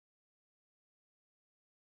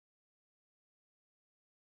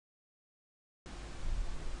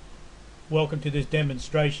Welcome to this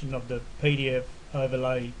demonstration of the PDF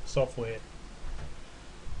overlay software.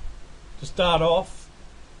 To start off,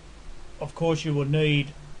 of course you will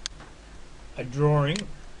need a drawing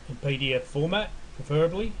in PDF format,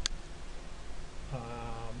 preferably,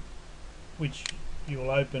 which you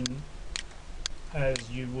will open as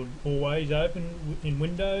you would always open in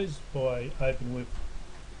Windows, by open with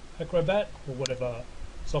Acrobat or whatever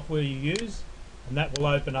software you use, and that will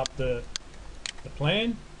open up the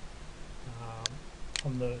plan.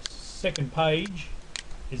 On the second page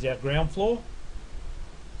is our ground floor.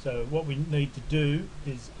 So what we need to do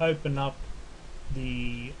is open up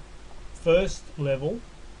the first level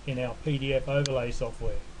in our PDF overlay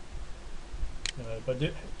software.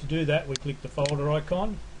 To do that, we click the folder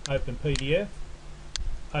icon, open PDF,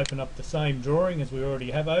 open up the same drawing as we already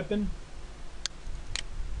have open.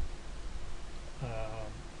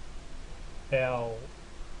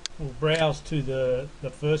 We'll browse to the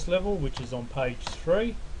first level, which is on page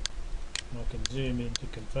 3, and I can zoom in to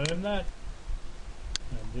confirm that.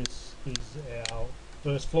 And this is our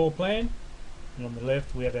first floor plan, and on the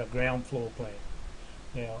left we have our ground floor plan.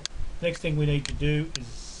 Now, next thing we need to do is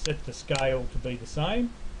set the scale to be the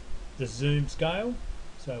same, the zoom scale.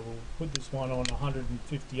 So we'll put this one on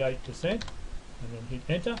 158% and then hit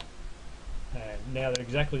enter, and now they're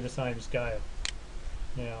exactly the same scale.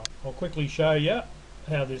 Now I'll quickly show you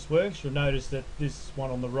how this works. You'll notice that this one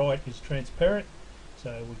on the right is transparent,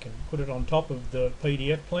 so we can put it on top of the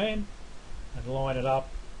PDF plan and line it up,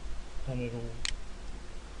 and it'll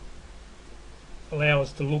allow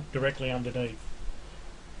us to look directly underneath.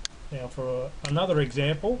 Now for another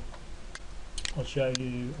example, I'll show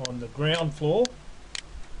you on the ground floor.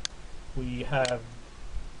 We have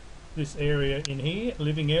this area in here,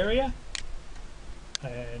 living area,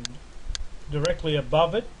 and directly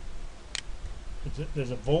above it there's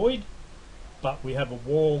a void, but we have a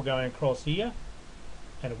wall going across here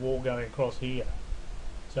and a wall going across here.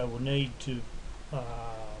 So we'll need to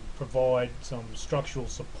provide some structural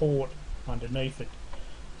support underneath it.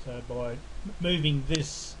 So by moving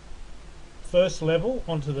this first level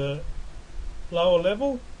onto the lower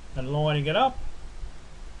level and lining it up,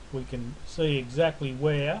 we can see exactly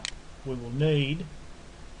where we will need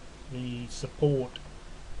the support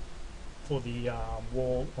for the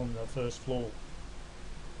wall on the first floor.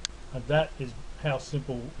 And that is how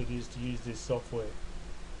simple it is to use this software.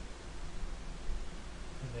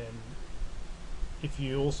 And then if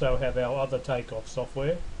you also have our other takeoff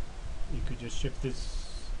software, you could just shift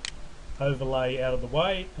this overlay out of the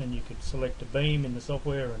way, and you could select a beam in the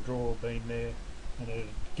software and draw a beam there, and it'll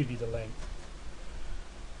give you the length.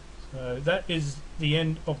 So that is the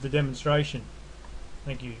end of the demonstration.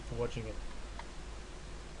 Thank you for watching it.